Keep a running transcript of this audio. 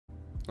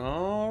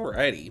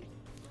Alrighty.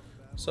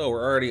 So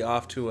we're already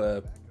off to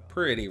a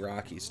pretty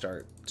rocky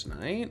start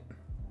tonight.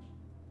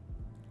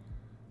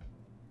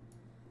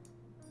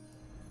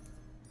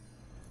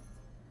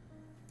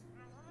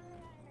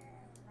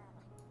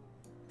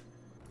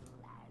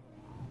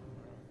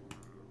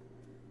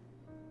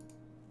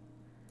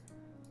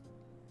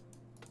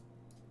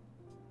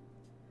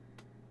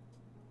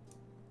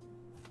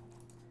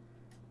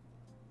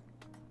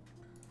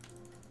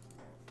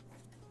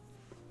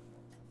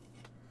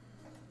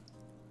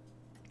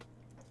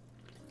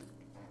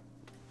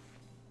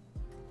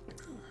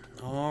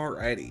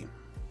 Alrighty.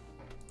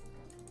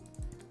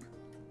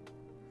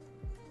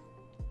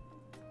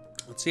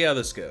 Let's see how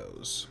this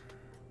goes.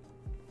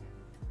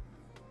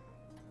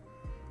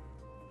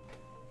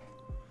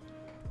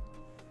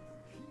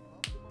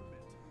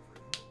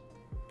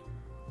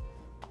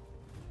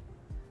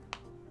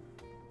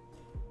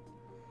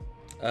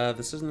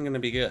 This isn't going to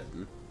be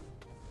good.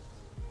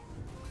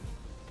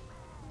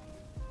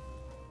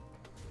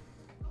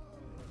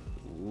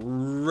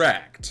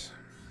 Wrecked.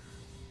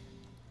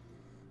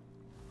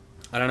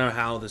 I don't know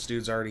how this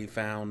dude's already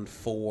found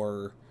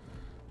 4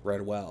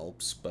 red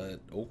whelps, but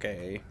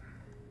okay.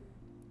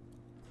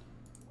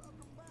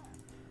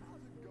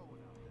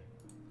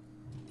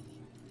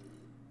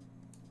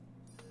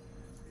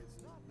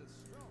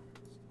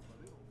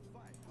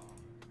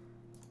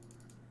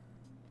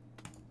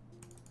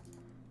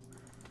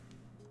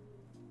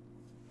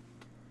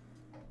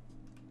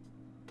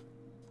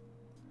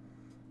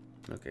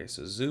 Okay,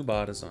 so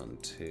Zubat is on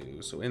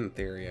 2, so in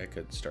theory I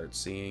could start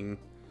seeing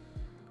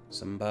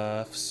some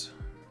buffs.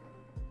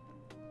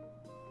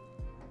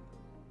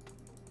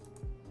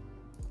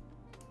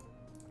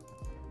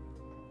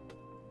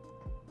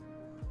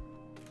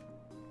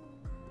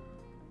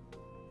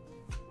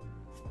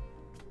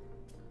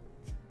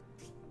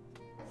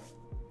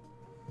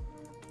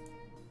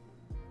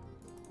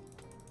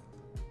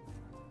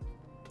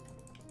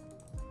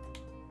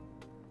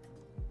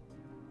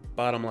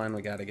 Bottom line,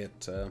 we gotta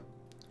get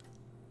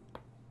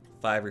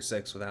 5 or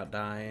 6 without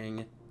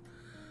dying.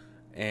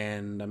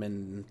 And I'm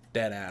in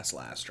dead ass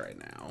last right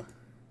now.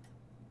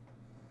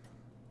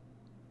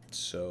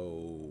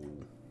 So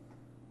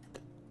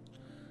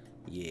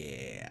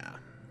yeah.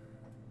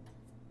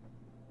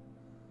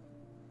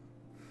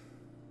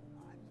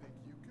 I think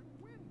you can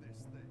win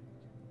this thing.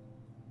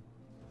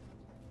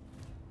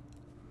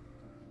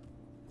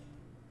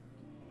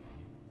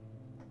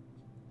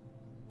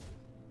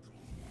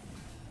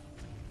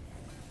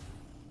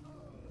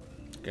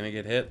 Gonna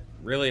get hit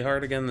really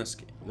hard again this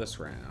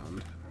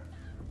round.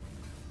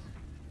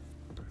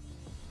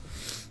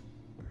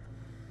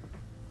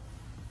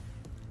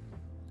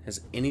 Has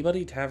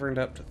anybody taverned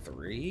up to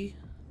 3?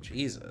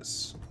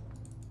 Jesus.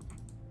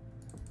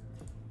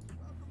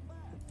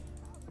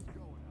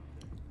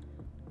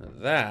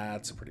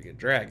 That's a pretty good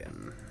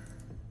dragon.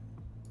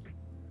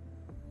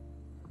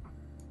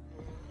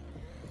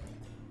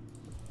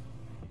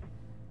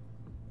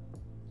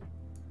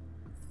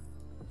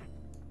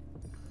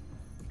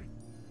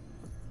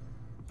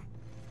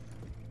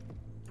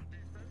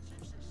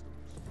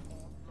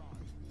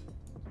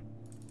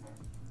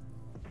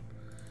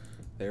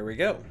 There we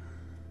go.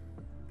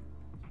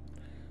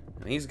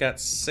 And he's got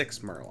 6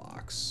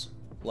 Murlocs.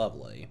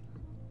 Lovely.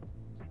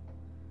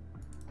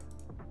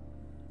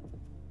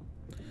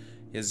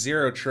 He has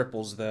 0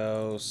 triples,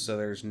 though, so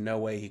there's no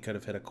way he could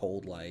have hit a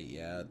Cold Light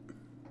yet.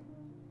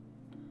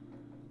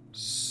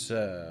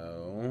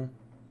 So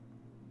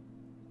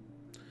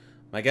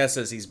my guess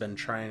is he's been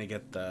trying to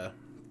get the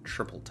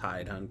triple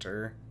Tide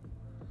Hunter.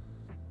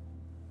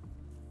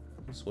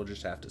 So we'll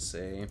just have to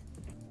see.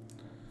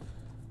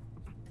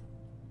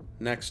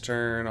 Next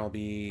turn, I'll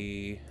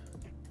be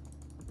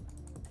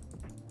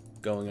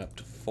going up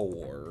to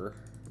 4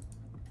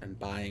 and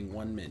buying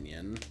 1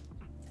 minion.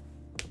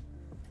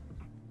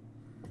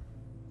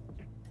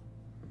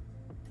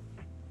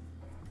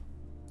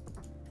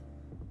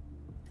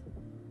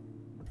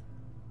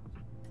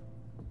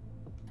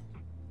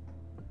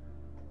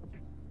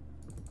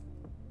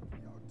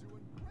 You're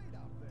doing great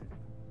out there.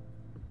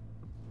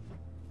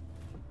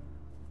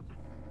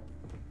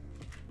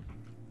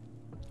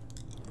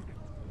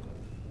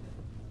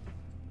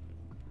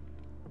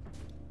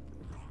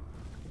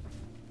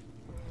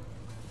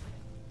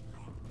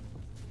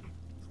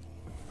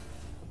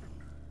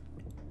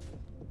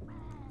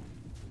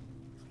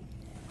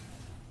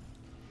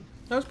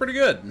 That was pretty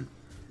good.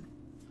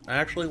 I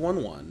actually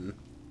won one.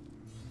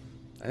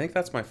 I think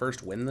that's my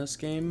first win this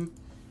game.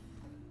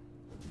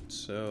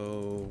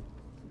 So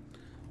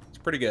it's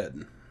pretty good.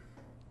 Nice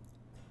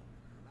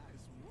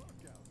work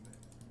out there.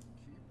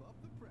 Keep up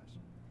the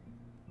pressure.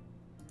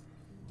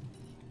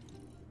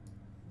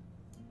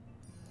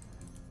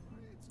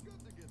 It's good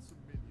to get some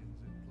minions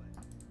in play.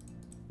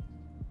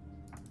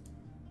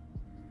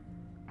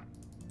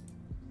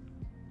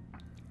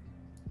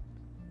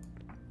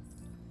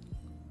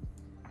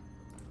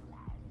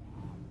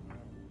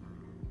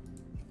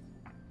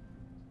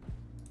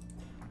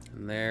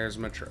 And there's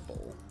my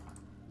triple.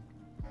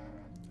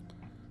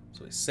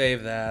 So we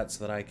save that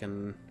so that I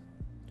can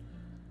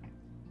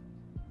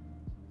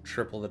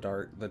triple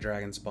the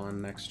dragon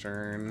spawn next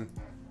turn.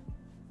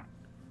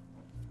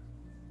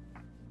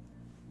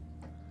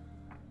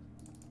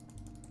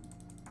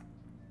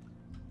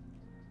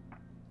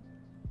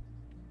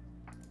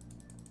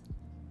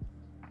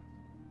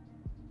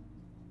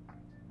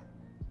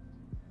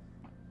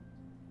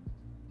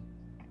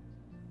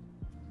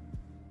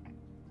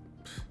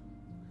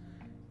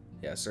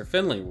 Yeah, Sir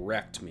Finley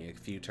wrecked me a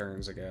few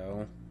turns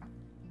ago.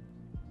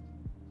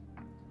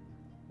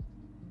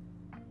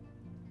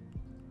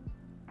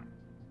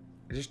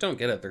 I just don't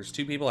get it. There's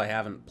two people I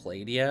haven't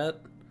played yet,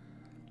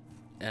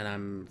 and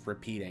I'm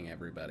repeating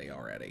everybody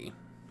already.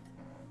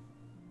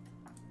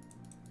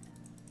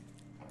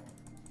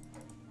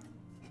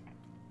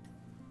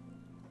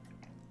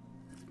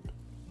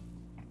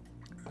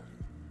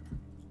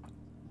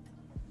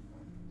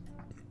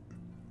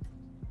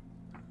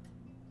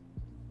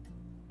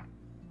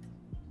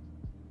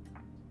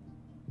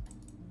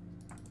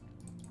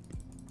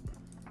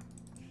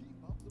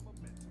 Keep up the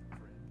momentum,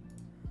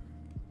 friend.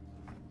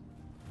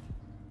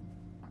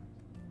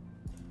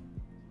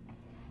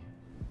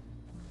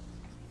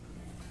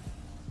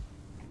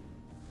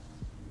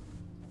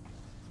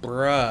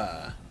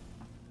 Bruh.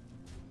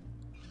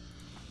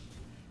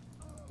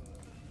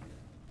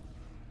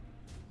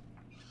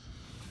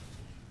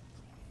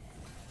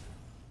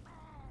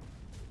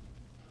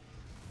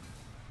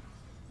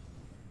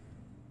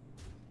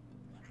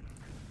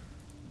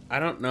 I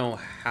don't know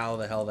how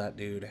the hell that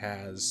dude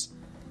has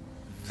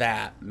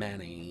that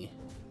many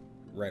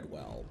red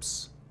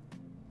whelps.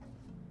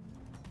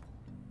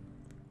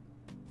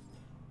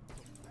 The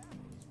battle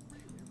is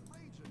really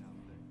raging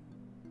out there.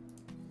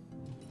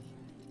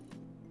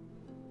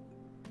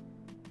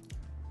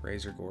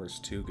 Razor Gore's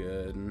too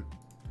good.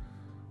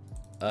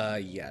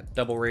 Yeah,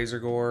 double Razor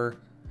Gore.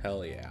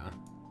 Hell yeah.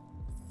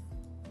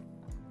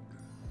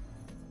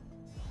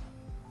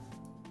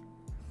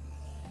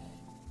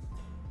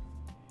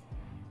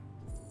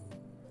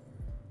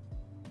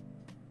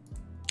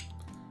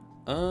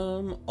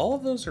 All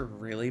of those are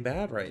really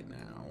bad right now.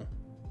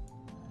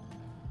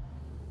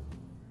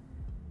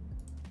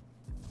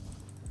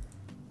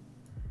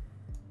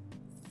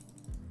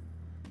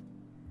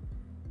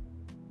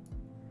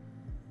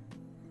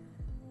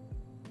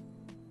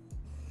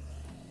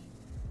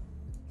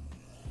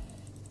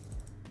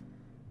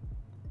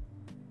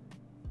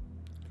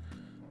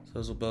 So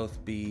those will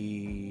both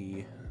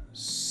be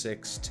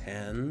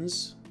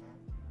 6/10s.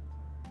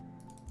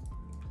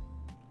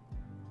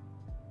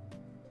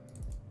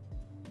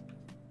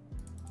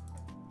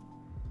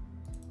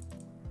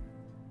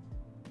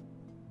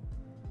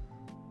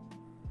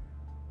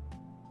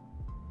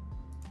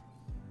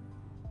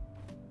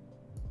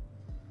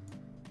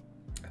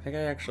 I think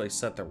I actually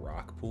set the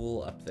rock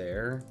pool up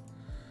there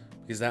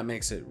because that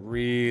makes it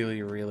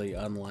really, really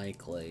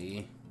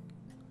unlikely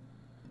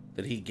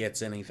that he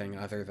gets anything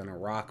other than a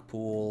rock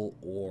pool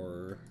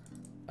or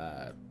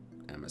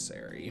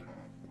emissary.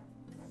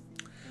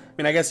 I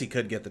mean, I guess he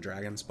could get the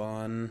dragon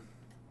spawn,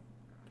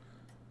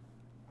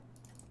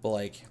 but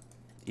like,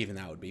 even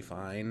that would be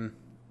fine.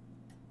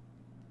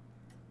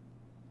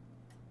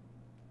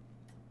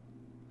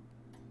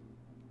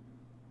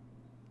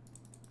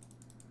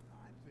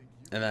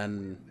 And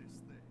then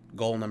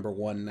goal number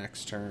 1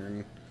 next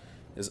turn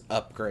is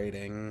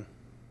upgrading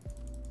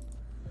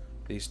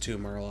these 2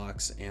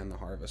 Murlocs and the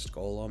Harvest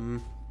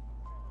Golem.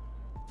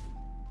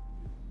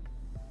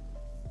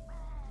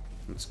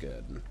 That's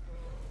good.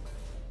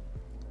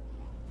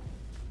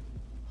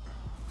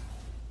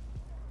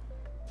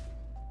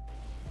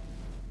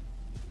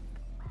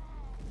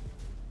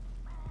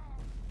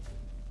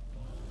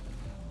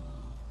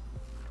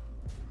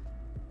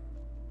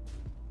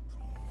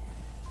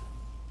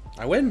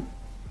 I win.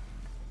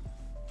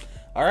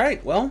 All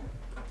right, well,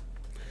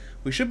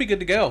 we should be good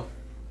to go.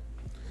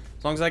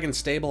 As long as I can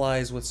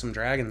stabilize with some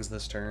dragons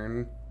this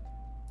turn,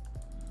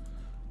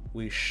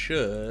 we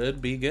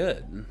should be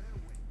good.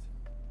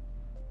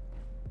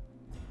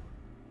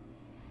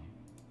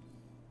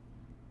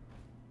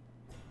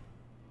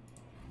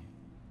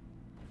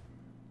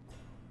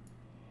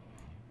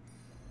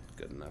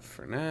 Good enough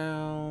for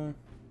now.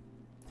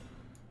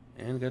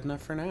 And good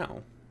enough for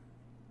now.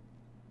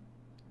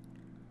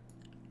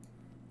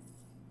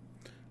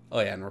 Oh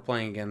yeah, and we're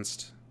playing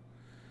against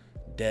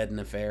Dead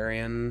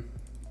Nefarian.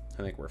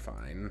 I think we're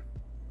fine.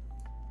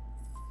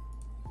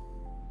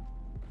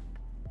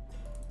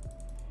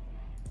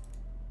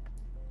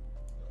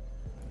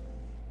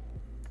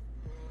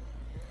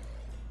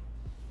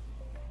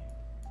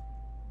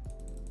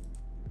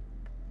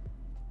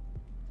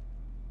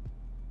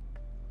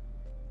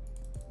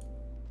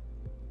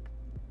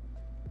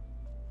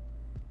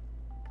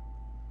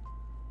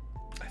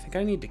 I think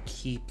I need to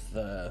keep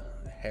the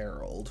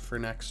Herald for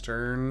next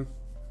turn.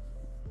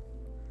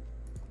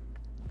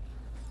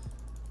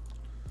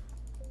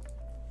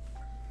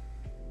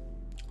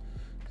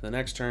 So the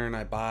next turn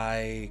I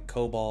buy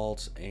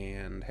Cobalt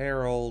and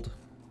Herald.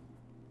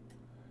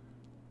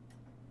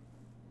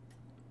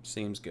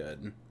 Seems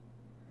good.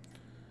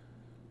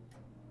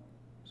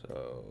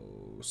 So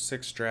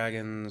 6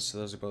 dragons, so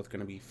those are both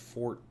going to be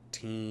 14.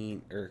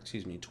 14, or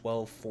excuse me,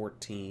 12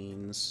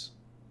 14s.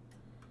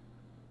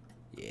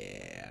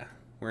 Yeah,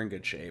 we're in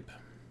good shape.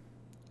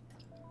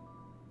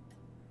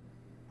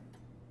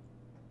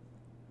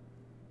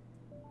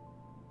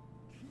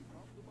 Keep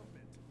up the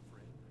momentum,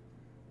 friend.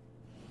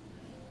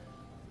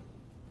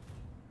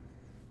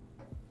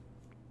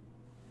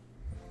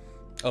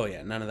 Oh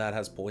yeah, none of that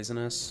has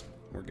poisonous.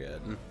 We're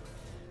good.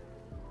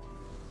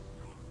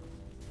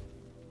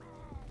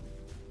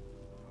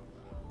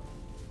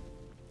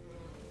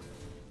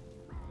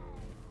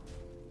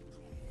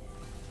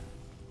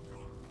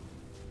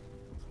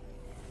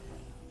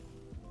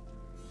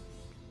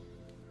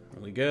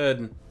 Really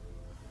good.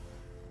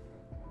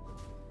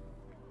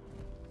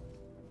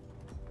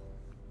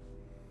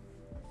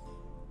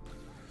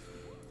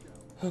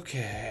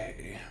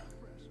 Okay.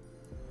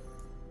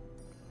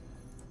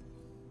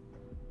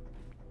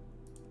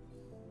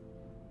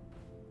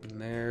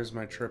 And there's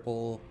my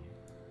triple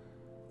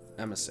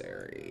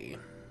emissary.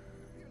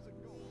 Here's a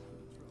goal for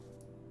the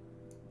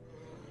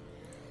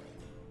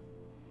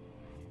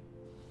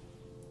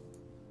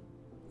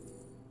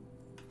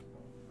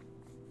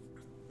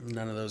trouble.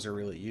 None of those are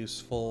really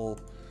useful.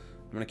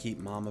 I'm gonna keep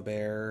Mama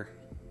Bear.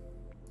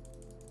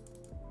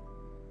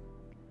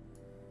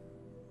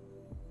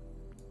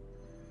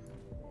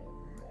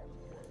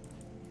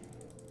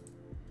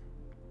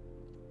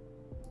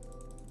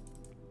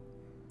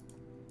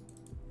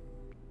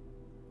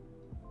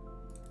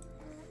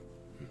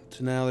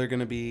 So now they're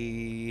gonna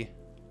be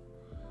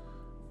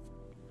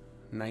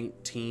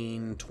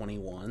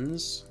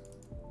 1921s.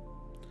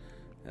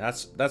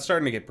 That's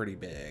starting to get pretty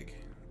big.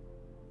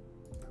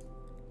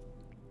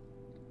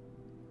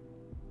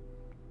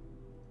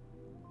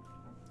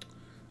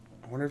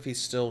 I wonder if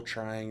he's still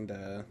trying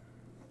to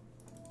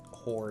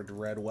hoard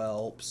red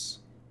whelps.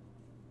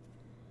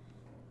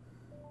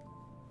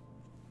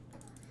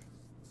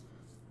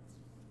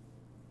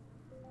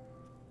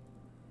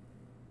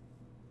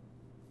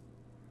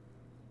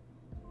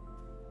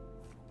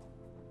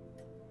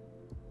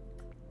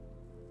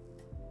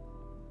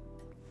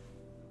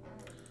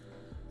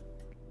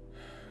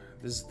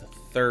 This is the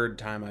third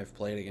time I've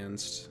played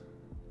against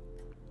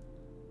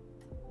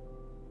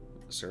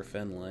Sir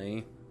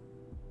Finley.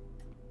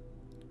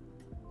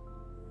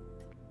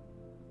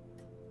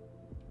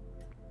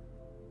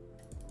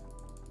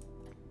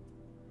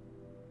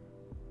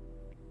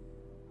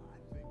 I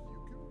think you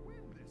can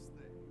win this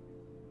thing.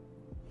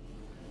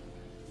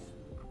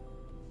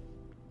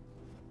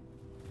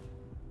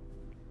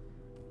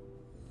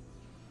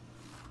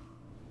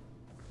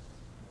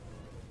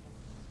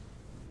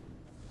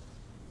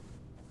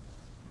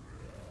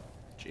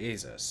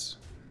 Jesus.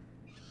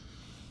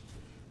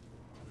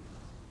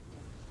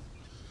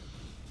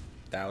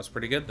 That was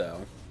pretty good,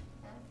 though.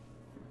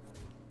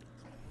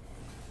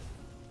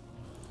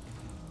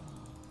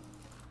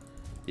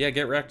 Yeah,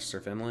 get wrecked, Sir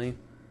Finley.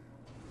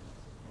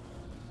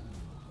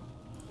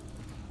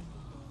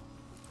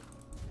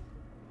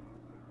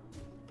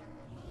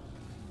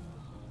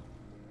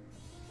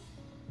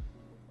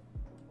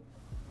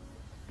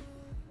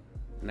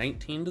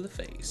 $19 to the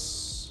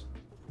face.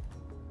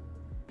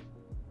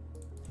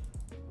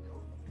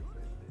 You're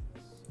good at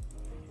this.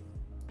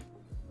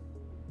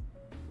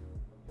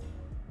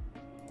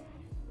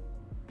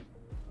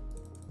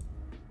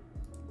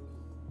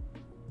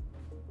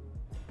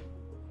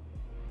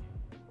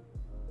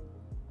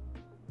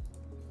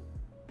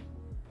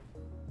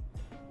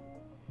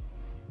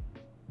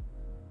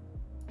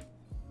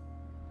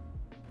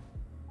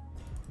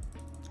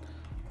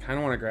 Kind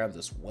of want to grab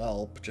this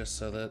whelp just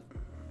so that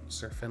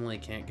Sir Finley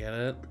can't get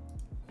it.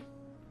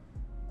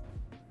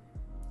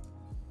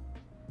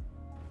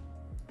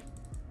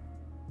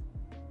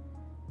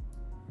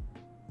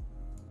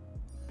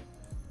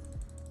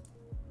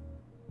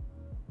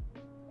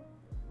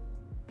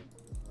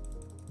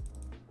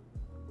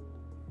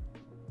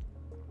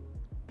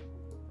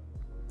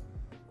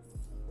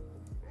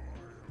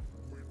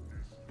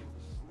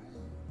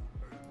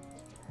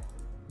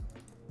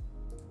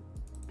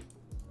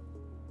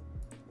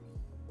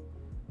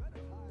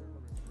 Better hire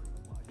a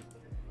recruit while you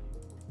can.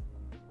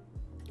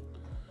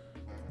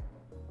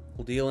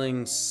 Will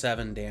dealing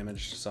 7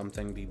 damage to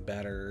something be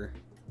better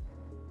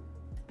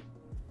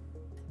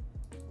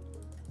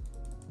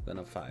than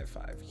a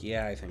 5/5?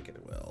 Yeah, I think it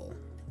will.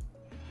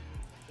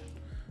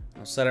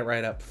 I'll set it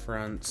right up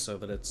front so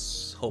that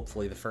it's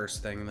hopefully the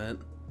first thing that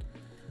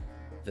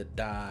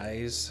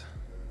dies.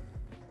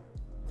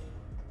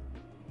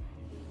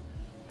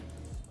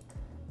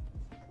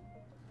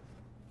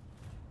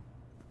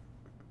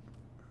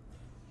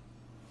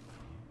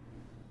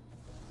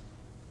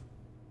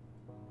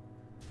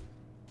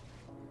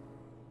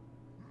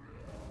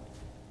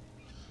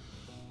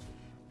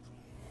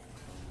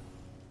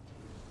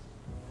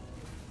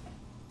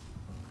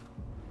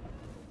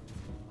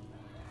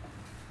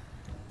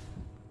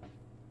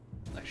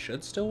 I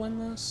should still win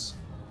this.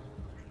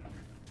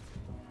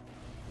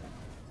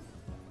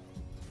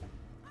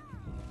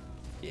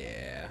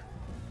 Yeah.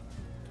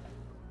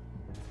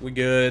 We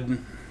good.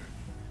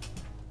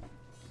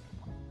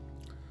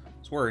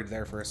 Was worried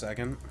there for a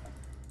second.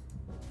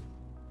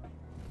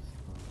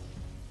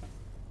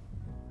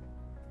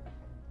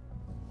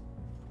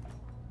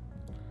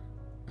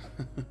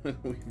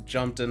 We've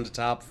jumped into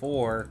top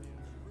 4.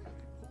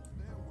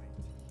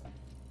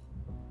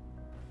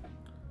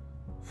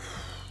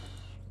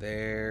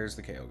 There's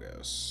the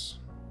Kalecgos.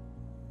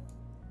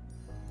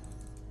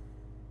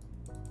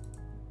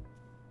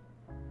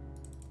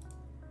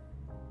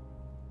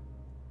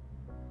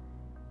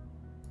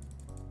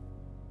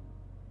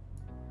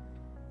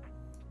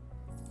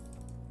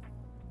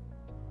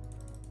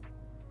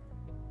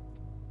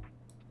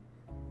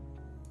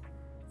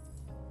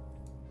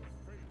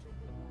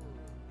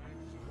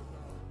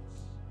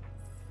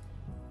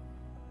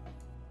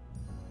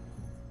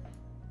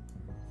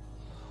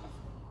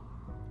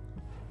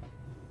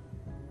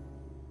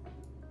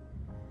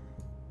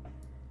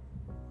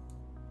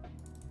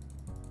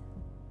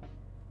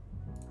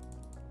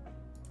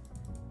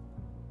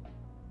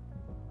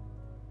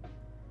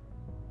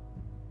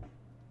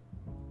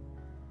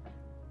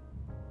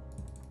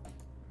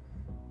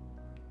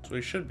 So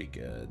we should be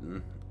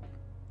good.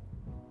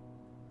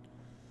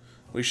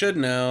 We should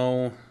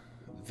know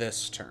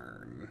this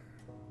turn.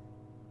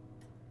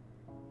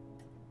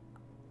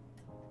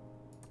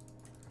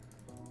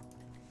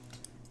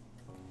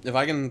 If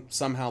I can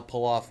somehow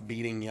pull off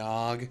beating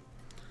Yogg,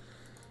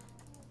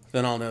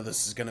 then I'll know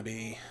this is going to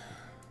be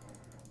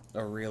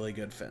a really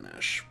good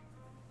finish.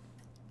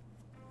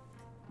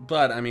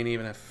 But, I mean,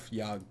 even if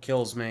Yogg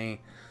kills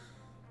me,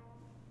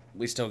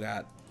 we still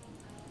got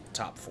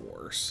top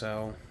 4,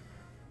 so...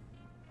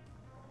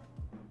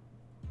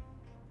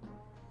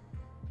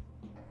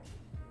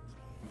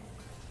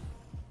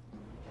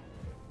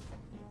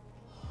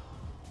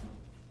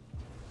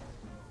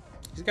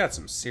 He's got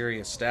some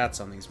serious stats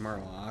on these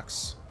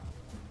Murlocs.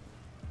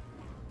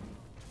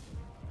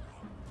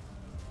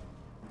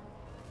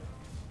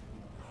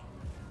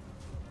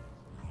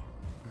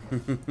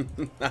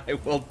 I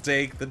will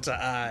take the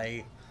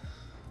tie.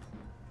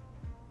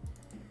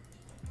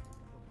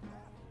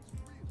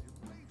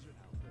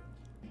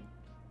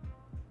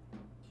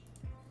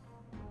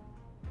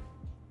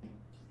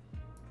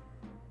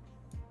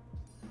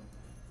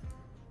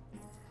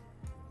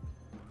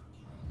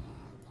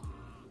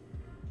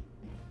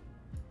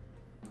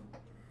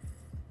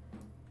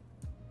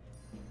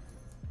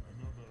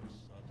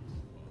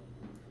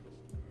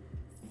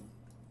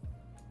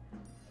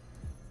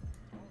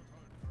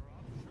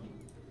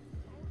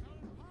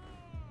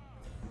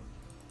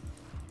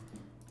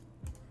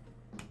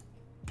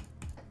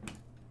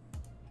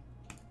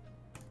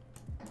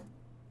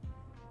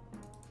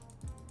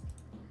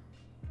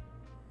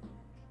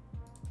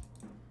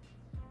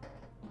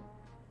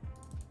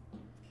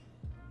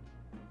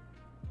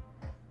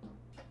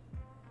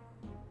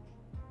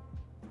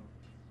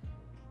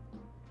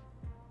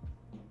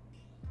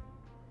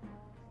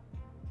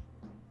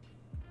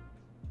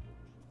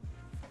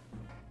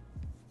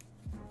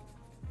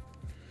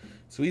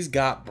 So he's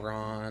got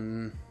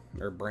Bran,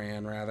 or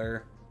Bran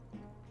rather.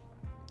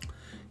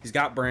 He's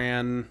got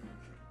Bran.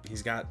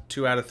 He's got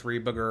 2 out of 3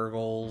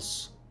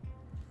 Bagurgles.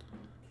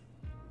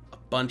 A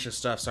bunch of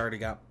stuff's already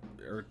got,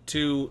 or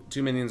two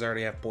minions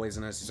already have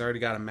poisonous. He's already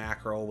got a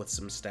mackerel with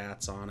some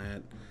stats on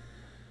it.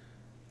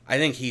 I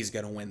think he's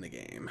gonna win the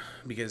game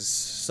because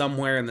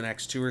somewhere in the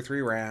next 2 or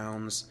 3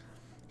 rounds,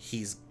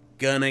 he's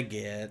gonna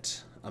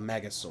get a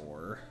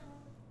Megasaur.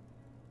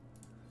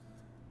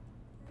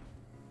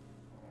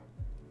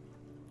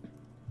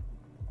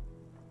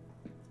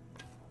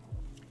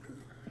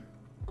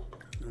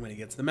 When he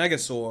gets the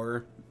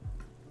Megasaur,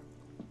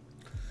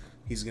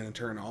 he's going to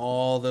turn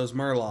all those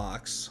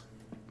Murlocs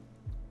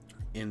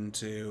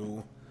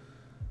into,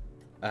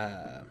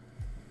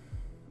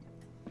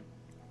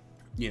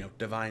 you know,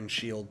 Divine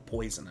Shield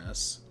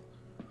poisonous.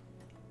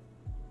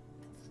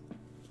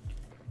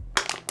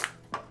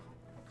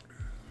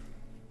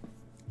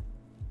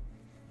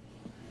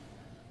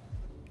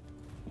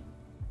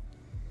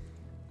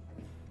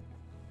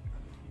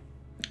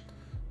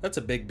 That's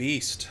a big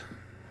beast.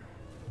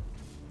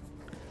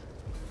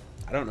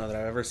 I don't know that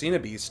I've ever seen a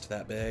beast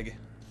that big.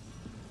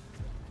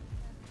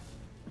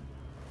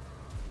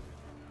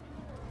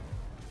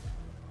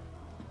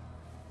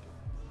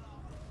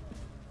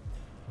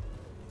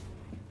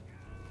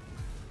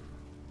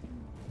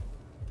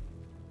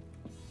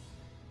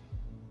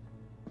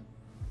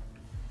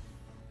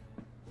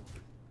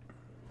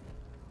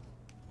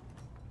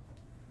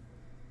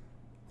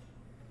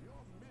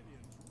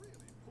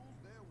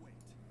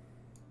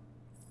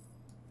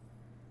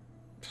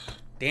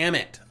 Damn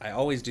it! I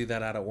always do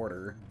that out of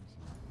order.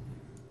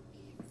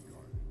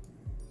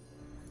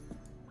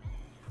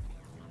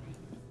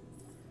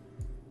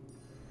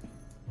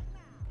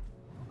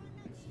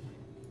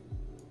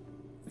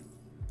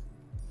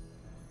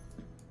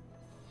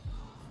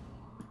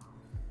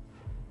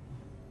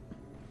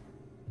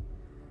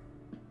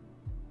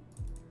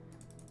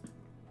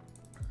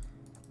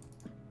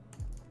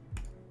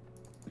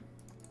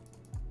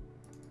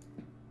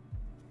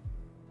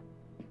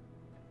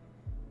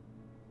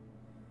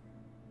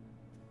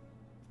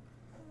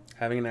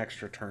 Having an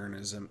extra turn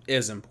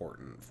is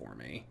important for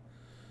me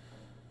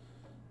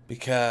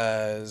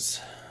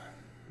because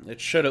it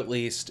should at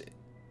least,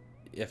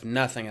 if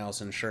nothing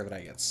else, ensure that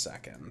I get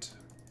second.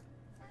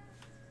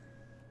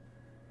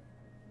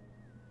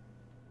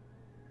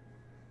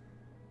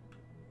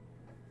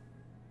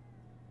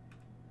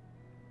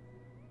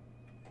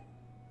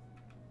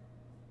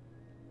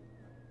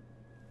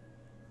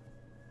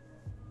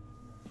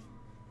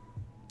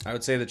 I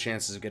would say the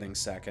chances of getting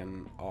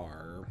second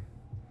are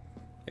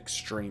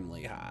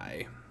extremely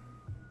high.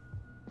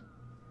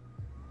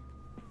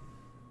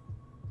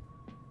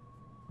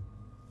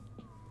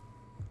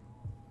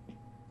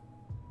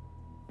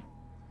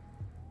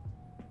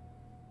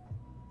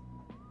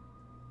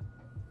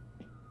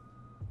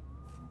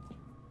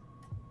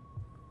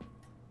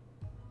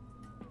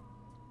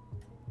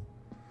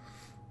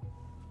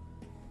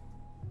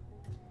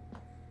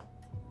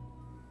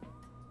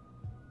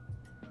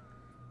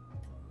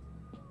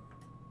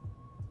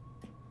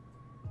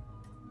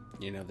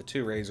 You know, the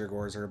two Razor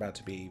Gores are about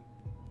to be,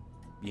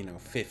 you know,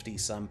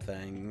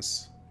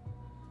 50-somethings.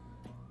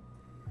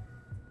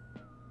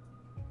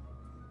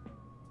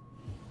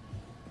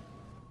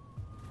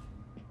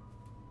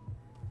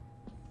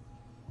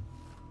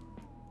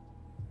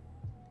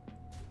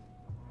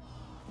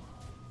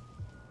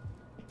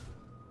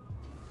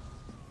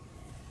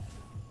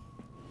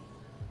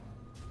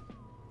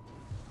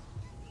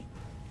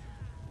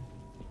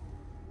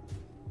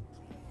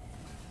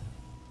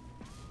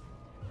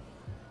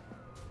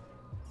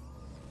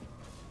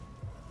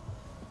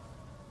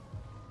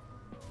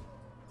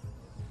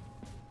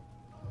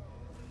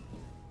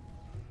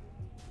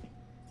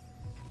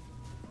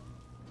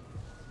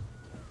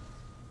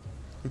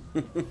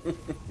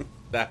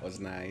 That was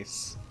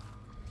nice.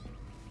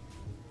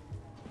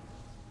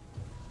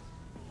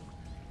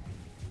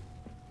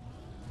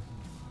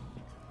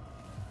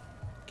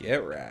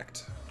 Get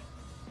wrecked.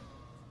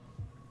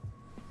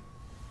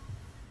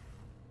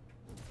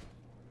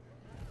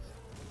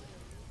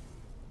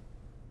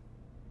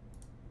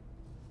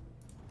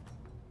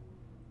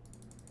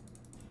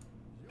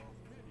 Your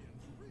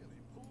minions really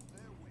pulled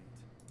their weight.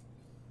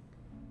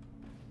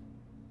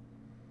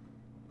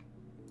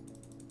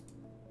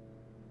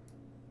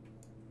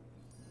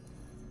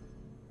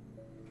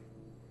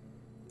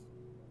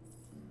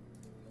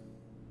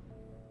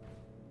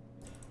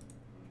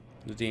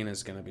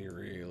 Nadina's gonna be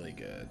really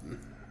good.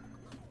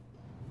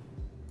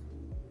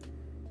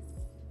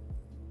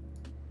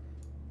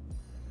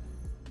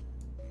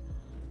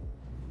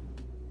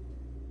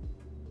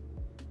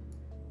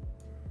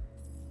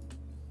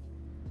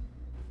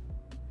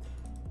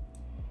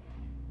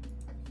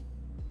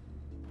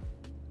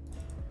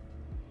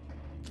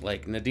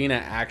 Like,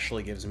 Nadina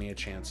actually gives me a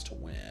chance to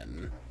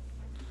win.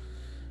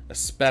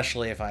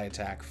 Especially if I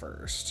attack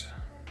first.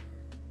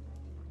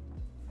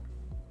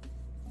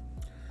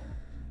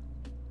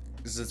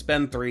 Because it's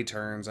been 3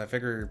 turns. I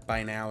figure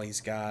by now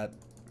he's got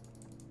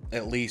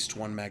at least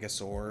 1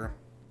 Megasaur.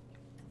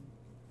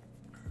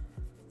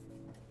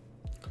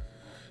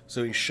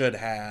 So he should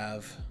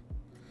have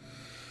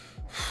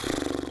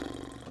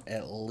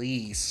at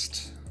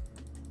least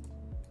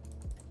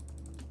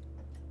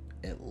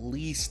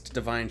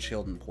Divine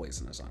Shield and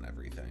Poisonous on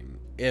everything.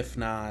 If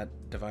not,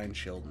 Divine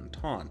Shield and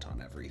Taunt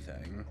on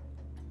everything.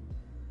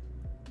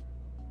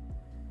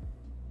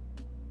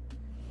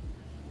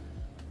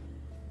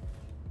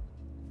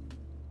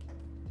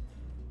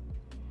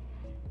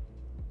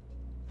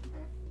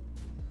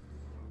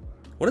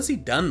 What has he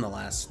done the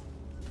last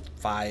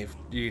 5,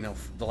 you know,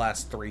 the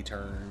last 3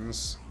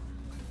 turns?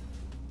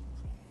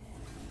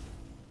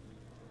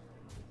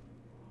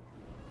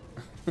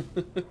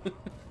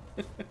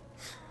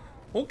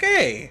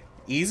 Okay.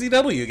 Easy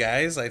W,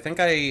 guys. I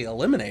think I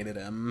eliminated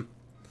him.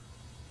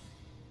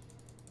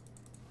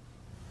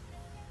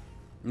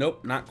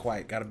 Nope, not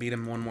quite. Gotta beat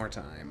him one more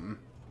time.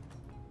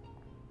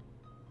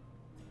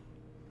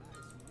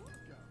 Nice work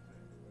out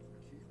there.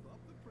 Keep up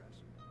the pressure.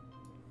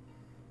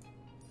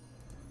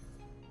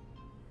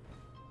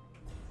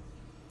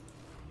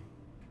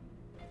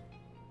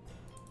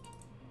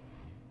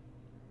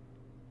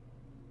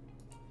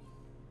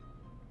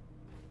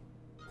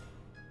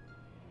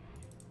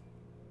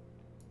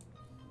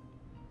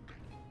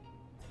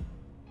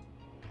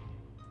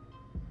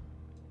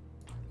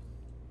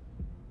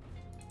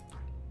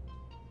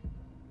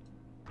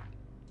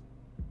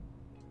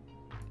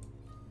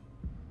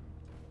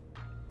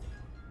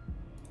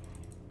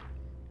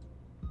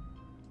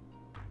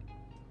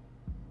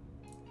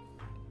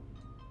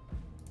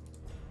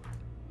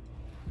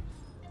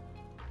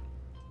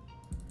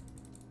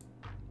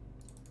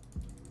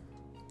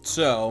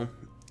 So,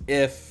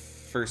 if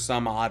for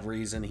some odd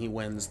reason he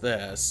wins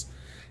this,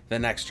 the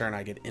next turn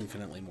I get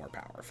infinitely more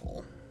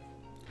powerful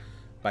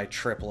by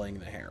tripling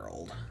the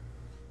Herald.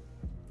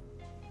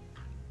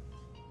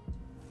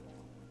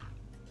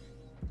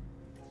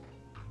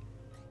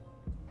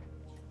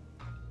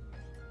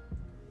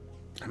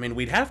 I mean,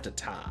 we'd have to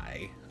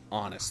tie,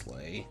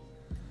 honestly.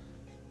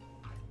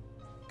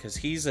 Because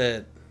he's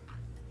at...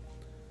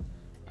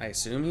 I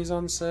assume he's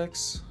on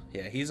 6?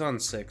 Yeah, he's on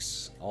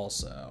 6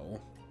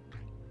 also.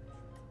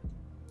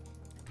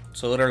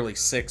 So literally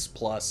 6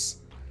 plus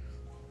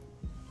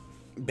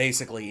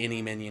basically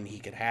any minion he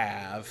could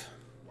have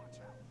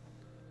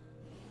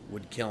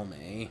would kill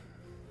me.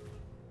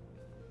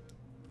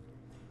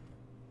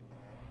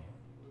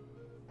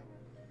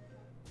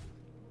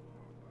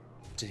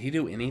 Did he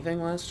do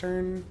anything last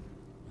turn?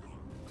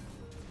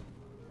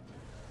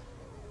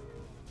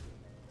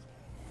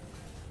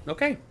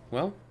 Okay,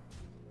 well,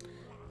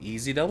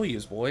 easy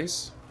W's,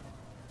 boys.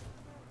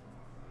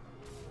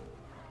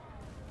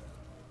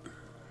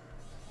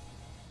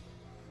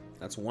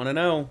 That's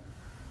 1-0.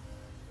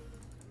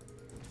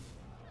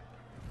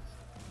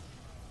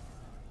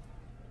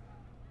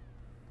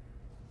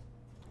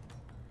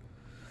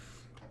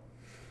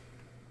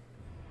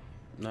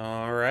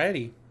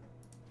 Alrighty.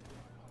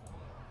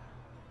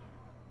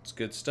 It's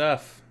good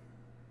stuff.